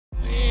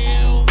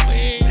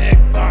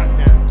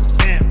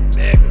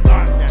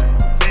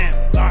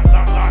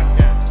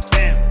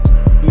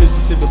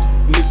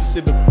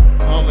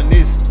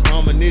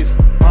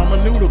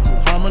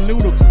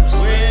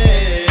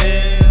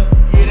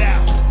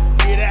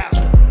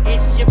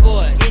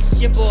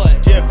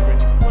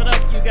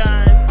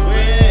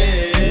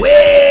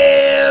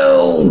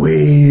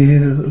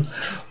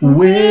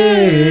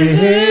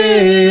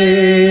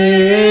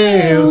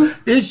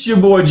It's your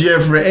boy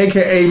Jeffrey,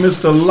 aka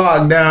Mr.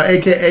 Lockdown,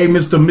 aka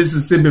Mr.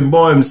 Mississippi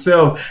Boy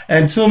himself.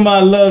 And to my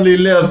lovely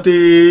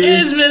lefty,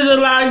 it's Mr.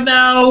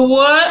 Lockdown.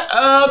 What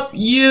up,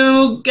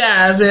 you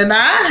guys? And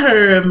I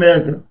heard,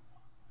 Mega,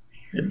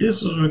 that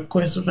this was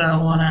requested by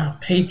one of our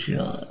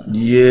Patreons.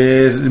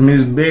 Yes,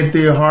 Miss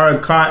Bethy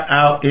Hart caught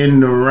out in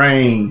the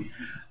rain.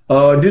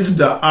 This is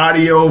the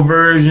audio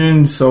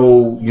version,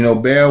 so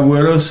bear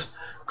with us,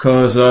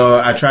 cause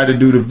I tried to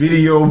do the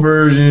video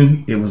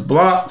version. It was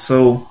blocked,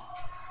 so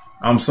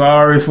I'm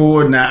sorry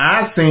for it. Now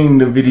I seen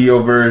the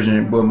video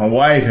version, but my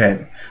wife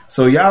hadn't.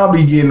 So y'all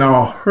be getting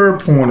all her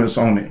pointers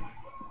on it.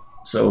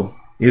 So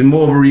it's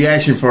more of a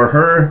reaction for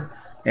her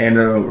and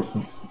a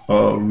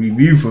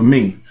review for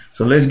me.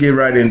 So let's get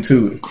right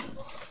into it.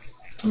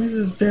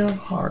 Mrs. Beth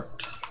Hart.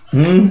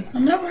 I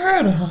never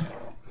heard of her.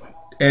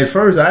 At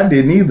first I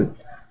didn't either.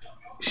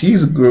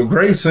 She's a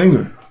great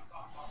singer.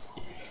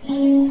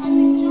 Can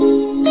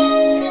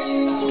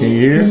you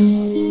hear?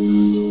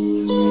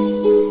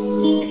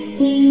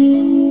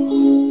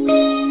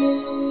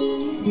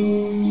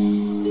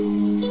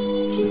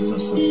 She's a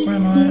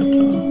soprano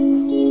alto.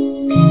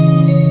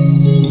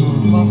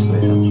 Mostly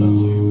alto.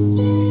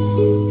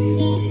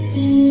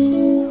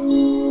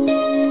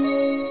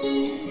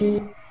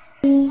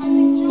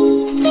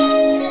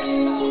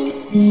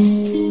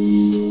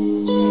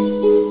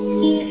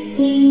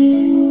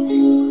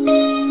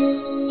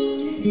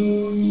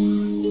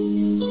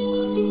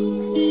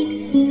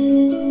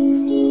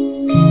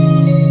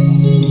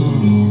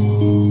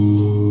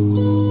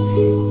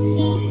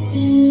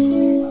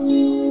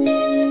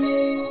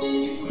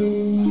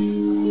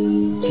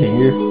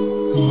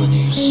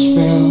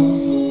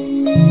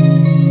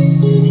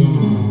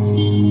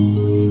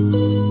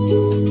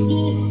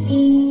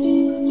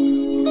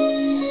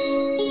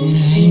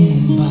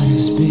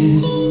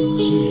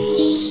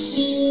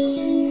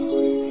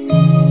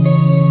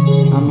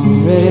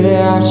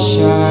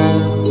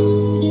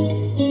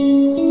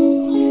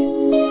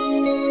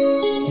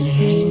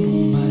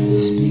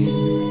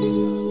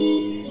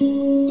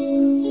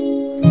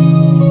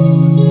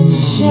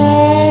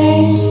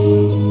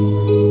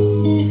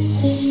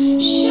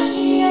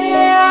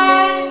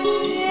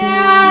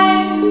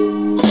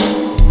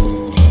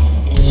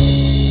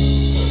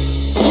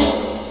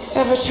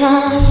 Every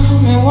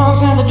time he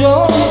walks out the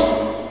door,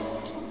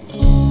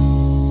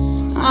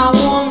 I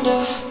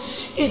wonder,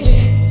 is he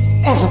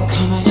ever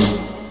coming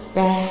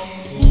back?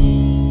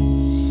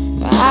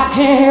 I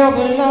can't help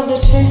but love the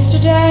taste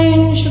of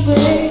danger,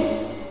 babe,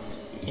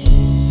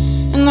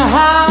 and the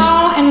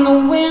howl and the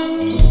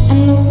wind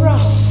and the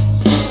rough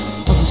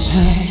of his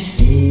hand.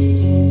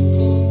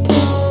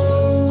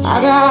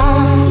 I got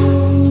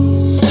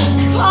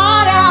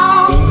caught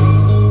out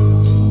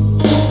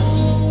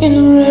in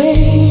the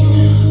rain.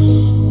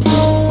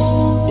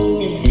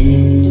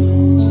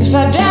 If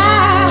I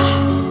die,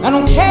 I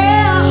don't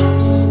care.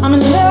 I'm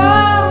in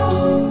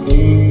love.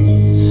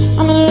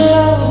 I'm in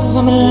love.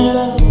 I'm in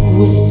love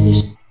with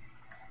this.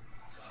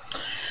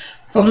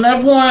 From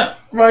that point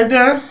right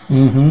there,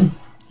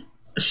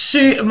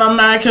 my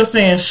mind kept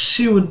saying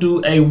she would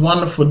do a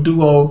wonderful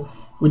duo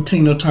with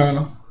Tina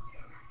Turner.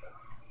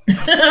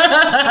 Cause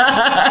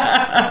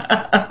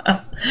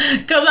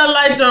I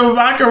like the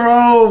rock and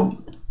roll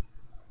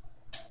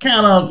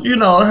kind of,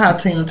 how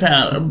Tina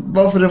Turner,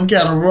 both of them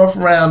kind of rough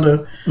around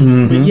her,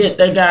 but yet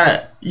they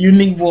got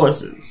unique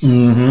voices.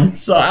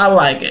 So I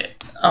like it.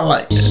 I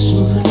like it.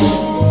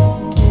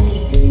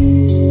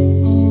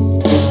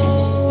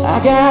 I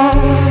got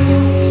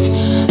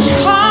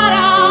caught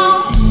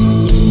out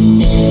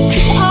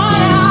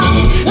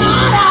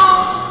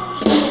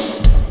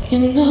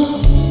in the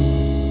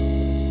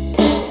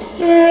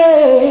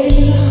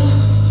rain.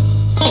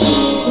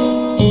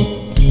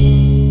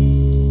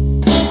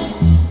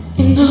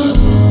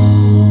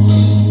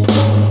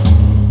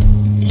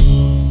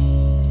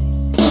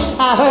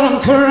 I heard him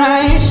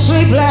crying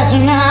sleep last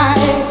night.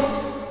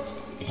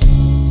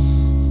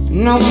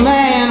 No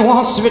man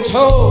wants to be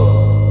told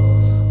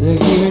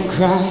that he's been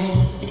crying.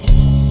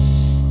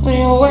 When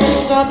he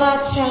wakes up, I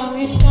tell him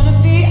it's gonna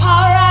be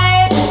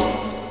alright.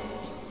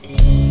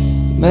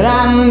 But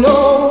I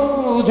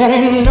know that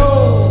he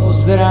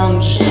knows that I'm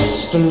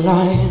just a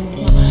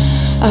lion.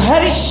 I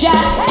heard he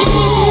shot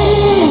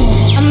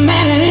a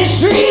man in his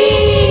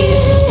street,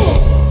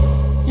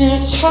 and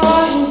it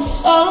tore his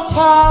soul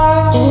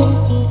apart.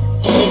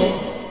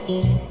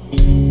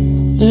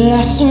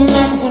 Last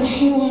night when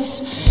he was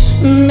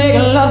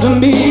making love to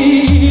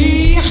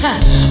me,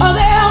 oh,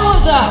 there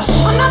was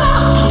another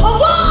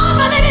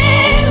woman in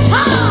his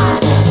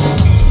heart.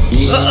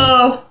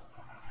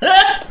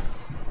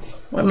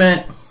 Wait a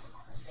minute.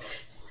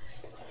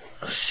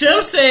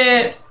 Shim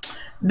said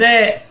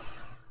that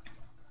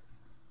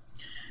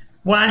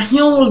while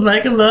him was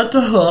making love to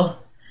her,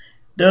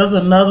 there was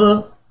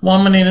another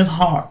woman in his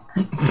heart.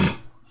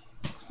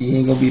 He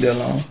ain't gonna be that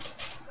long.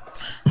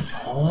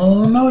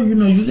 Oh no,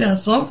 you got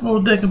some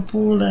folks that can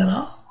pull that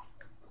off.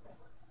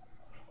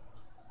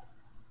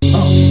 I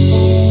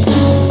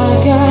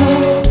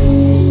got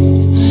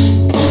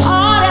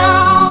caught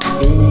out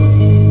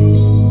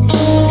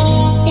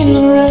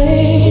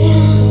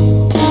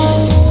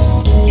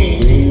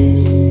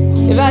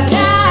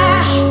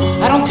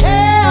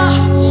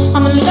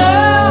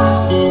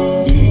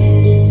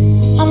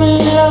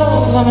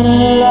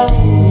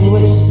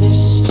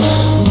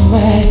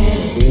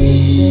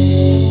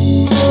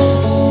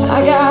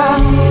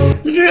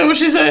what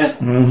she said?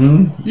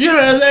 Mm-hmm. You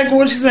heard exactly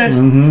what she said?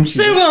 Mm-hmm.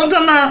 See what I'm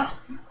talking about?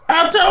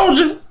 I told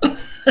you.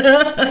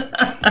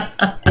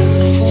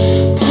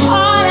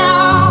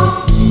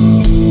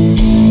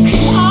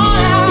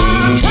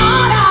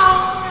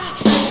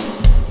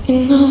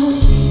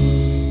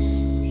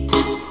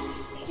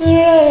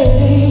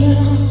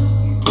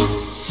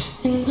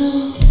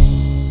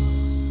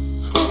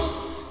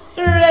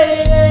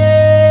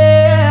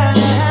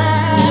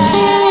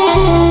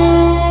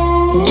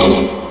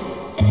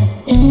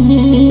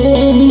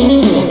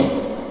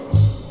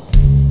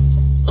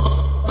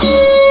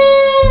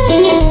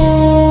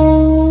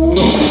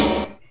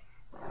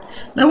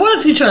 Now,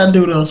 what's he trying to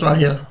do to us right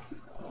here?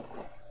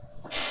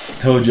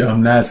 Told you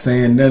I'm not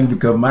saying nothing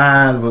because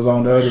mine was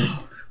on the other.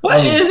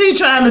 What is he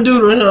trying to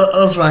do to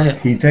us right here?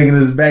 He taking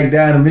us back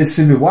down to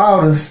Mississippi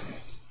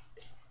waters.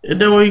 Is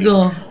that where he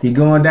going? He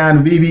going down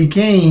to B.B.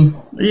 King.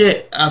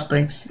 Yeah, I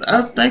think so.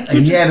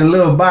 He had a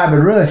little Bobby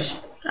Rush.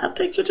 I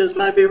think you just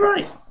might be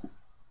right.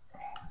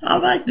 I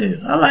like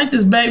this. I like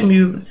this back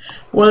music.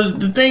 Well,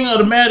 the thing of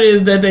the matter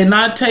is that they're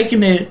not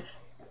taking it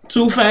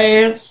too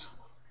fast.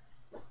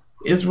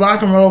 It's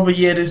rock and roll, but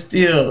yet it's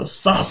still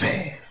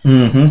saucy.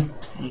 Mm-hmm.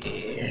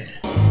 Yeah.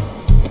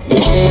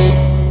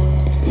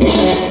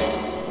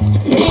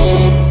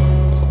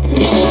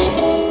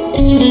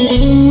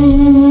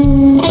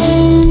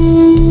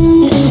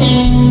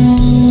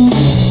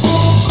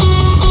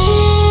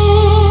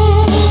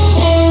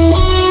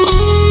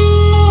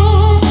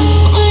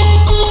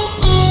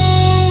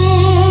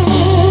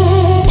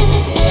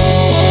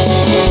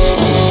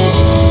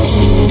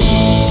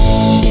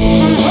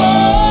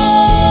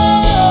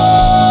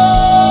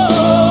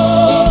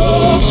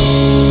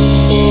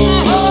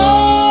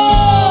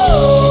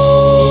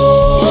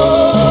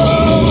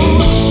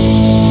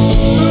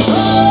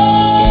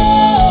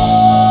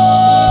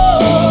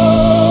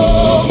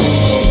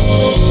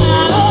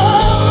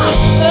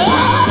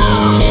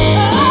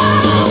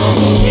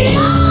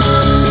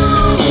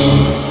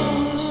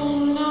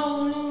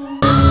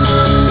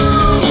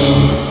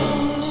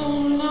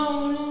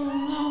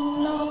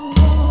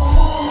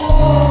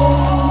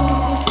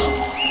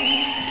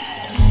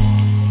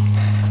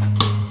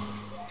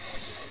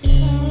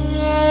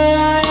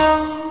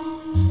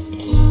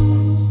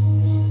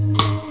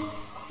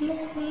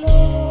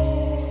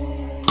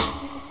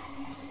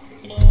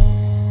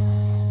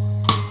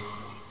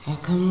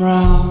 Come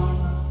round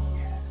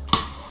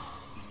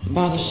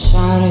by the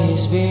side of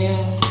his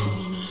bed.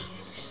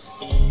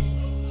 I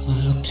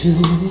look to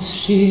the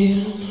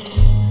ceiling.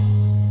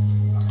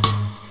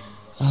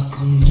 I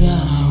come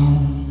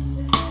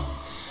down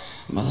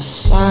by the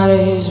side of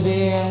his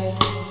bed.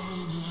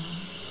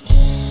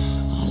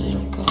 I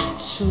look up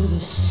to the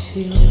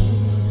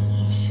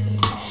ceiling. I say,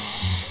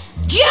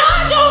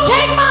 God, don't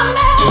take my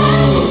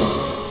man.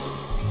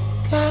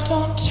 God,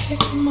 don't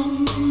take my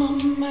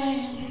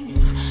man.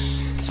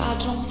 God,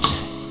 don't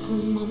take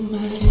my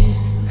man.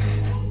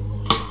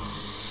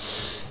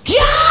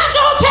 God,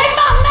 don't take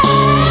my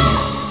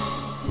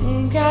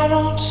man. God,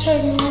 don't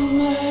take my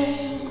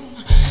man.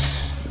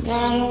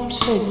 God, don't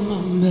take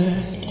my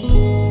man.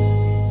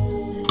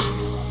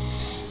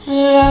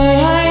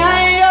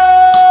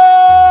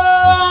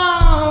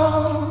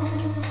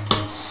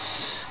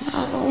 I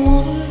don't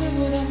want to live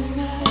without a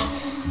man.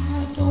 I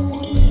don't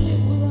want to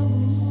live without a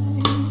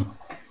man.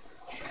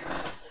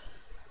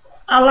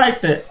 I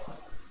like that.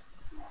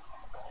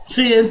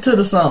 She into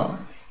the song.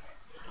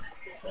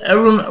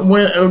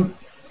 When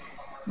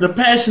the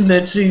passion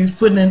that she's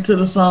putting into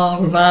the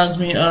song reminds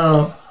me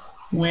of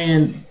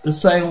when the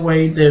same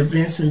way that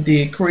Vincent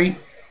did Creep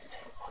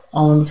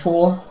on the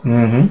floor.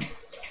 Mm-hmm.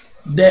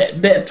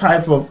 That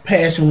type of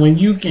passion when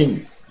you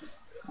can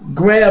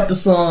grab the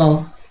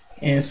song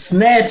and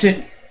snatch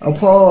it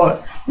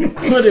apart,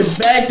 put it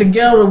back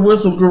together with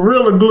some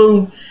Gorilla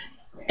Glue,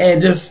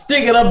 and just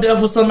stick it up there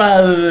for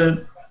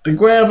somebody to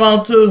grab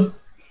onto.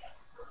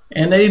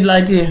 And they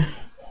like that.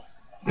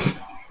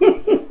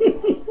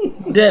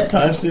 That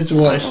type of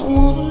situation. I don't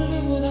want to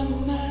live without a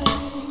man.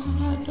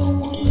 I don't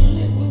want to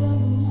live without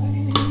a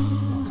man. I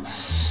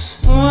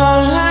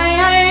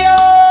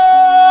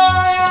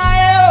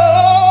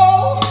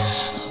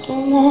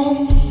don't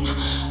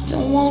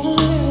want to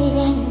live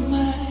without a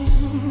man.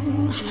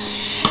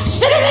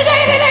 Sit in the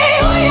day,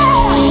 oh yeah.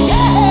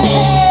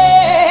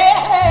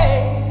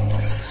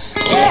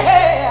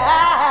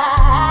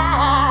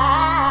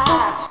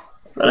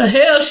 What the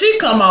hell she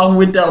come out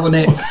with that one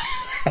at?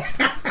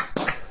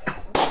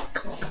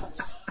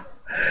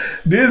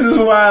 This is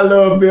why I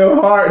love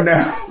Beth Hart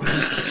now.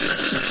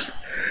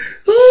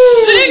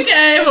 She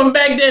came from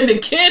back there in the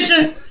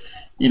kitchen.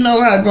 You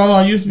know how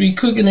grandma used to be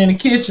cooking in the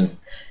kitchen,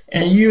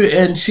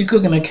 and she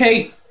cooking a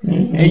cake,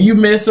 mm-hmm. and you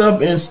mess up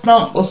and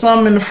stump or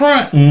something in the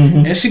front,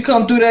 mm-hmm. and she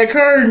come through that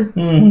curtain,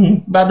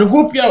 mm-hmm. about to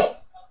whoop you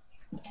up.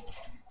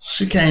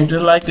 She came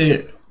just like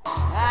that.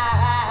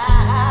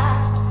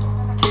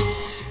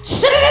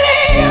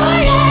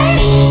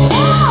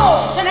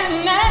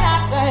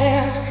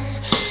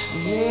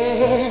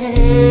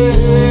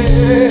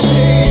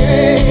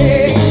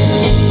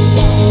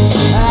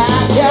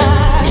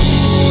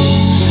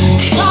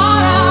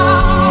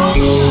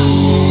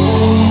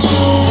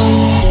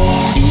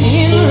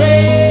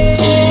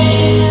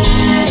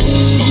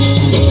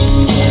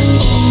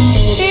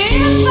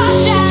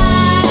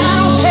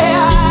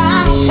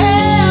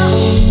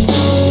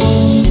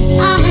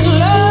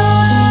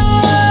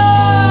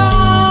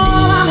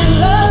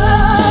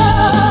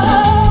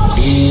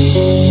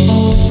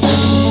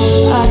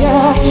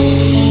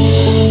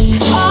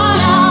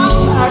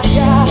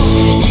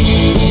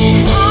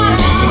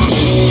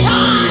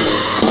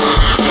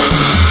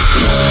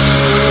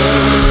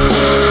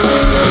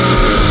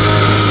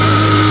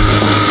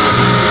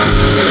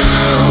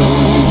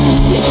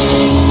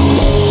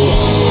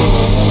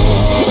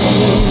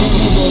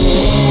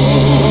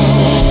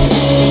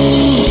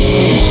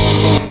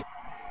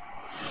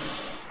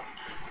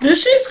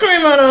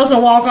 scream at us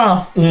and walk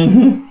off.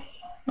 Mm-hmm.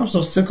 I'm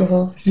so sick of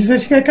her. She said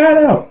she got caught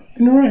out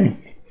in the rain.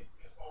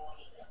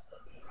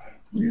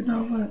 You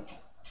know what?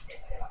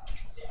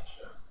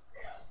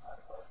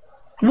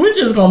 We're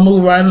just gonna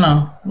move right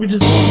now. We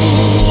just.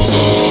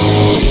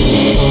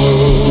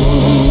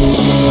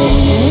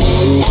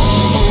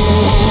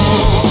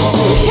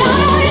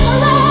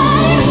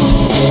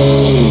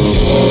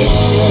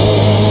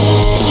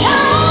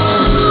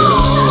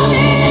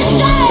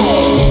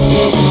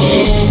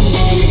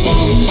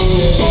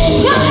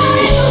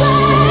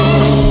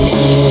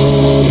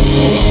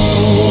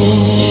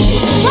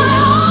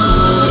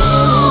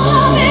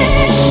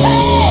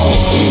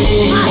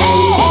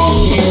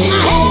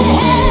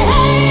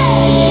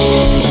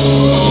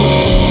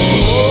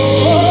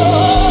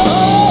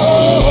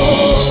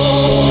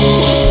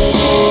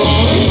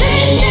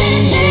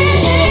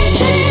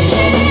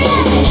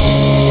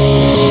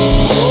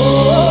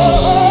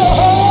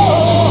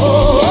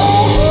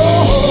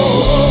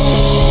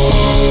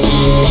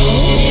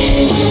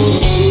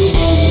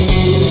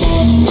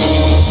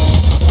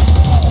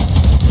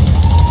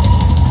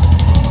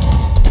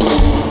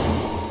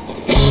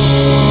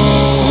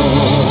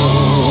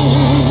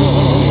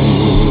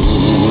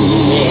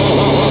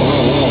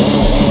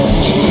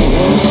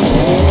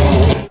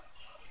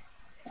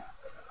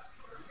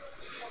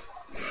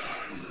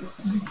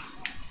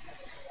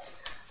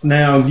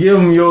 Now, give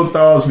them your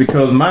thoughts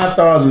because my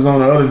thoughts is on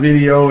the other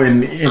video.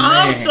 And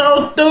I'm man.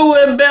 so through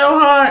with Beth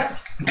Hart.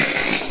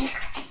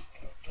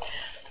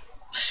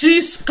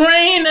 She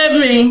screamed at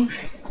me.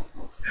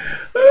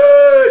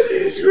 Oh,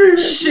 she screamed.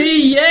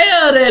 She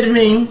yelled at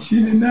me.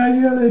 She did not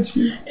yell at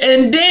you.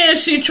 And then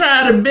she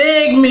tried to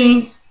beg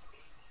me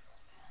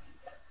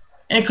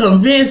and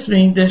convince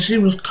me that she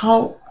was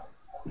caught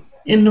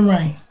in the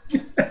rain.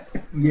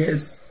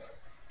 Yes.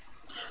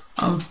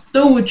 I'm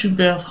through with you,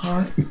 Beth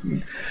Hart.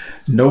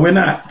 No, we're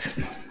not.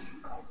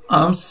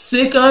 I'm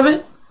sick of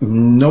it.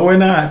 No, we're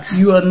not.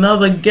 You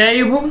another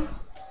Gabriel.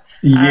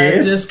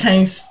 Yes. I just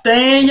can't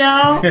stand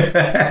y'all.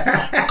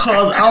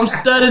 Because I'm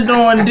studying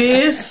doing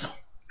this.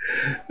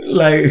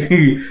 Like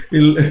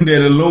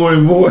that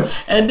alluring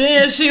voice. And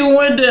then she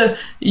went to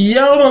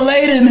Yoda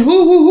lady and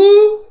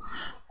hoo.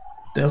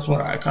 That's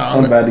what I call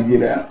I'm it. about to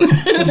get out.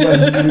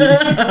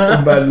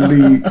 I'm about to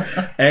leave.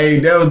 Hey,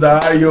 that was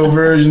the audio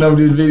version of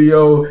this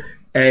video.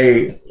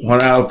 Hey, one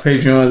of our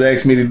Patreons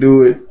asked me to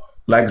do it.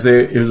 Like I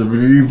said, it was a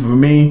review for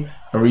me,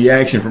 a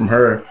reaction from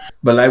her.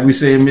 But like we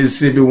said in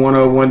Mississippi, one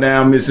up, one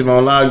down, Mississippi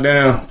on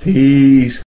lockdown. Peace.